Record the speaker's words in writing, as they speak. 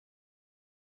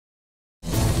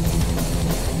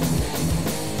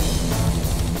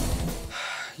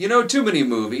You know, too many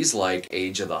movies like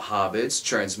Age of the Hobbits,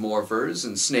 Transmorphers,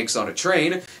 and Snakes on a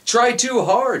Train try too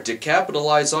hard to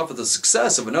capitalize off of the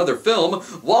success of another film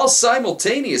while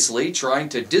simultaneously trying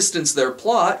to distance their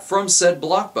plot from said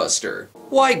blockbuster.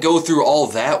 Why go through all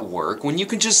that work when you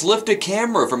can just lift a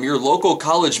camera from your local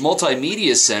college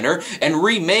multimedia center and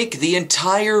remake the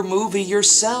entire movie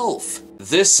yourself?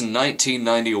 This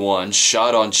 1991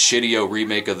 shot-on-shitio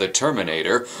remake of The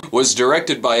Terminator was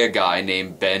directed by a guy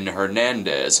named Ben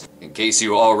Hernandez. In case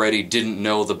you already didn't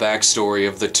know the backstory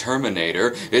of The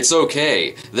Terminator, it's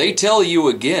okay. They tell you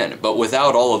again, but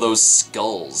without all of those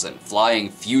skulls and flying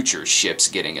future ships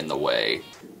getting in the way.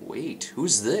 Wait,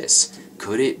 who's this?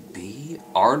 Could it be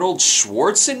Arnold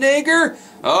Schwarzenegger?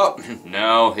 Oh,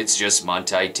 no, it's just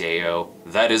Monty Teo.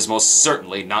 That is most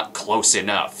certainly not close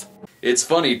enough. It's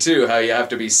funny, too, how you have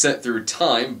to be sent through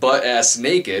time butt-ass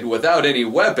naked without any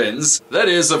weapons. That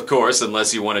is, of course,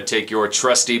 unless you want to take your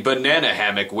trusty banana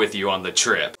hammock with you on the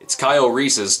trip. It's Kyle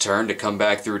Reese's turn to come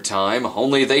back through time,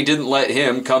 only they didn't let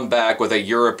him come back with a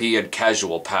European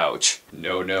casual pouch.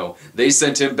 No, they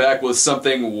sent him back with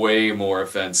something way more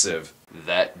offensive.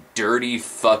 That dirty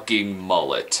fucking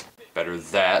mullet. Better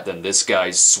that than this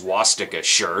guy's swastika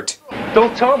shirt.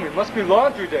 Don't tell me, it must be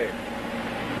laundry day.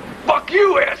 Fuck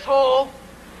you, asshole!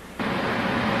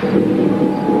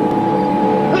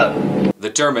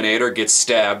 The Terminator gets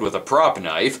stabbed with a prop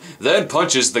knife, then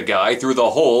punches the guy through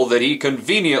the hole that he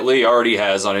conveniently already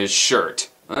has on his shirt.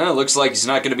 Well, looks like he's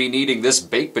not going to be needing this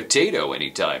baked potato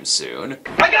anytime soon.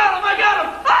 I got him! I got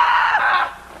him!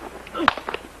 Ah!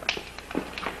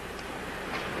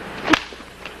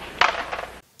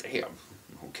 Damn.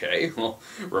 Okay, well,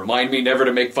 remind me never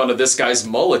to make fun of this guy's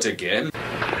mullet again.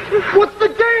 What's the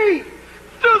date?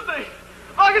 Tuesday,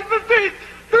 August 15th,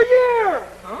 the year!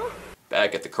 Huh?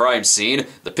 Back at the crime scene,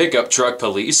 the pickup truck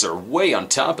police are way on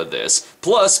top of this.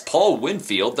 Plus, Paul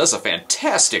Winfield does a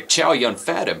fantastic Chow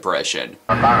Yun-Fat impression.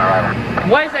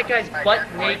 Why is that guy's butt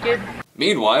naked?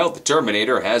 Meanwhile, the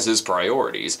Terminator has his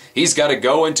priorities. He's got to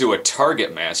go into a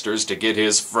Target Masters to get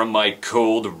his From My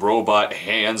Cold Robot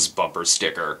Hands bumper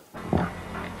sticker.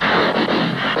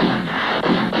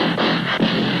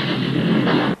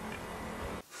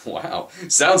 Wow,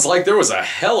 sounds like there was a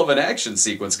hell of an action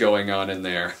sequence going on in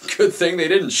there. Good thing they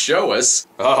didn't show us.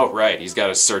 Oh, right, he's got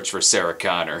to search for Sarah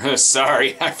Connor.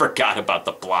 Sorry, I forgot about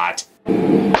the plot.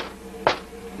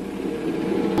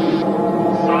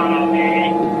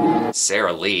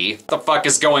 Sarah Lee? What the fuck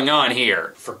is going on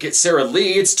here? Forget Sarah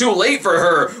Lee, it's too late for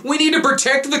her! We need to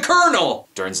protect the Colonel!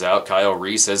 Turns out Kyle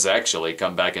Reese has actually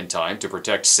come back in time to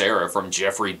protect Sarah from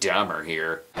Jeffrey Dahmer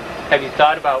here. Have you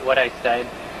thought about what I said?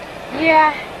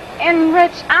 Yeah, and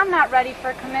Rich, I'm not ready for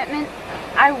a commitment.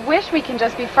 I wish we can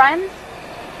just be friends.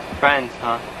 Friends,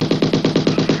 huh?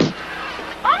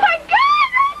 Oh my God!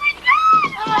 Oh my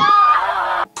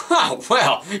God! Oh,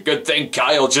 well, good thing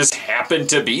Kyle just happened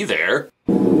to be there.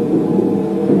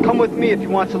 Come with me if you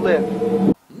want to live.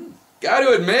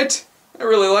 Gotta admit, I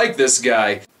really like this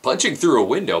guy. Punching through a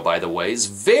window, by the way, is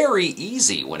very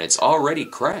easy when it's already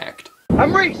cracked.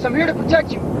 I'm Reese. I'm here to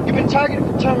protect you. You've been targeted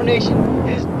for termination.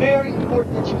 It is very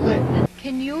important that you live.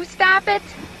 Can you stop it?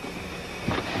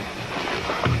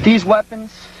 These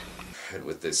weapons. And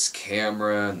with this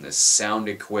camera and this sound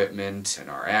equipment and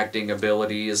our acting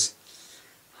abilities,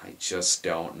 I just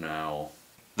don't know.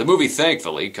 The movie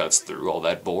thankfully cuts through all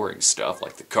that boring stuff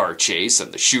like the car chase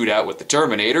and the shootout with the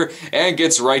Terminator and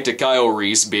gets right to Kyle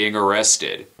Reese being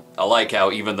arrested. I like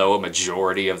how even though a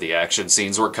majority of the action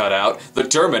scenes were cut out, the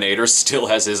Terminator still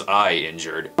has his eye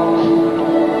injured.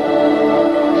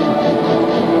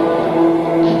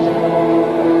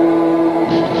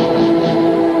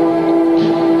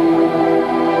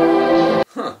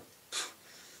 Huh.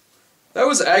 That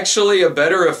was actually a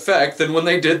better effect than when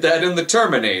they did that in the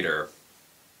Terminator.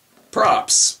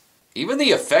 Props. Even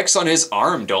the effects on his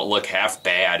arm don't look half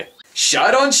bad.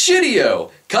 Shot on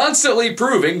shitio, constantly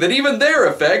proving that even their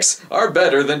effects are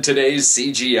better than today's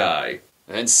CGI.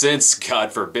 And since,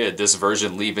 God forbid, this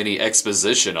version leave any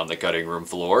exposition on the cutting room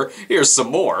floor, here's some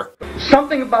more.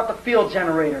 Something about the field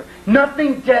generator.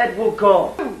 Nothing dead will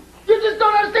go. You just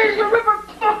don't understand. He's gonna rip her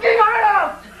fucking heart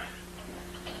out.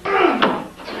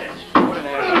 What an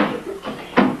asshole.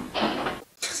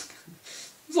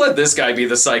 Let this guy be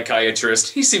the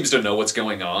psychiatrist. He seems to know what's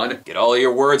going on. Get all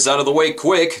your words out of the way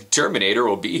quick. Terminator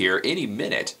will be here any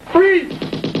minute. Freeze!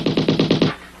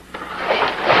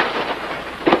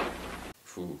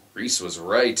 Ooh, Reese was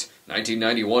right.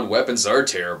 1991 weapons are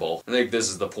terrible. I think this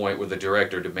is the point where the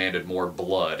director demanded more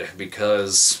blood,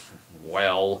 because,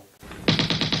 well...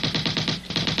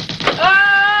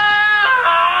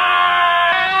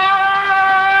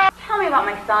 Tell me about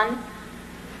my son.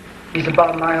 He's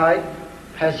about my height,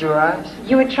 has your eyes.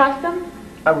 You would trust him?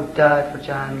 I would die for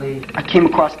John Lee. I came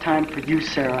across time for you,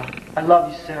 Sarah. I love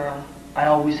you, Sarah. I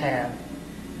always have.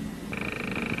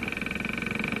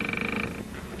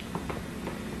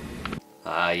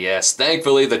 Ah yes,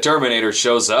 thankfully the Terminator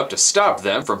shows up to stop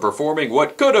them from performing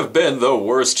what could have been the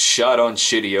worst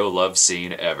shot-on-shitio love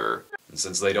scene ever. And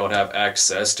since they don't have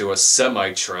access to a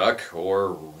semi-truck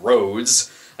or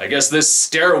roads, I guess this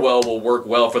stairwell will work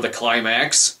well for the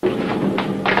climax.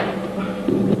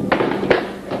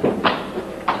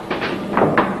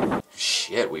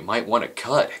 Shit, we might want to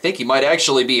cut. I think he might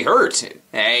actually be hurt.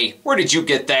 Hey, where did you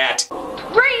get that?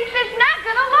 Reese is not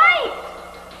gonna light!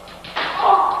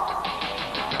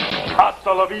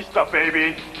 Hasta la vista,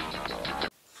 baby.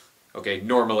 Okay,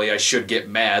 normally I should get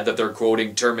mad that they're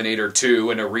quoting Terminator 2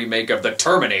 in a remake of the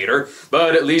Terminator,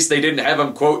 but at least they didn't have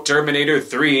him quote Terminator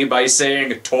 3 by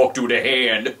saying, "Talk to the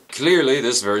hand." Clearly,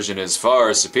 this version is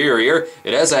far superior.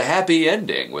 It has a happy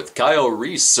ending, with Kyle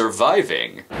Reese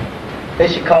surviving. They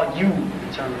should call you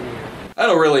Terminator. I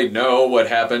don't really know what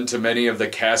happened to many of the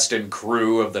cast and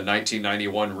crew of the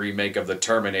 1991 remake of the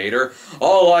Terminator.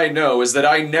 All I know is that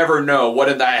I never know what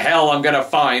in the hell I'm gonna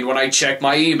find when I check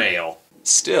my email.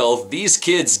 Still, these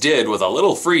kids did, with a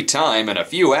little free time and a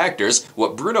few actors,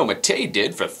 what Bruno Mattei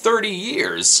did for 30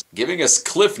 years, giving us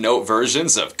Cliff Note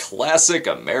versions of classic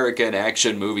American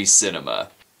action movie cinema.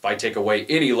 If I take away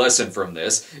any lesson from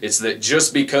this, it's that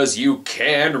just because you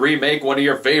can remake one of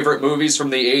your favorite movies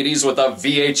from the 80s with a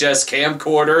VHS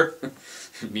camcorder,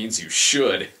 it means you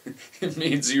should. It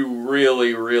means you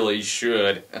really, really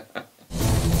should.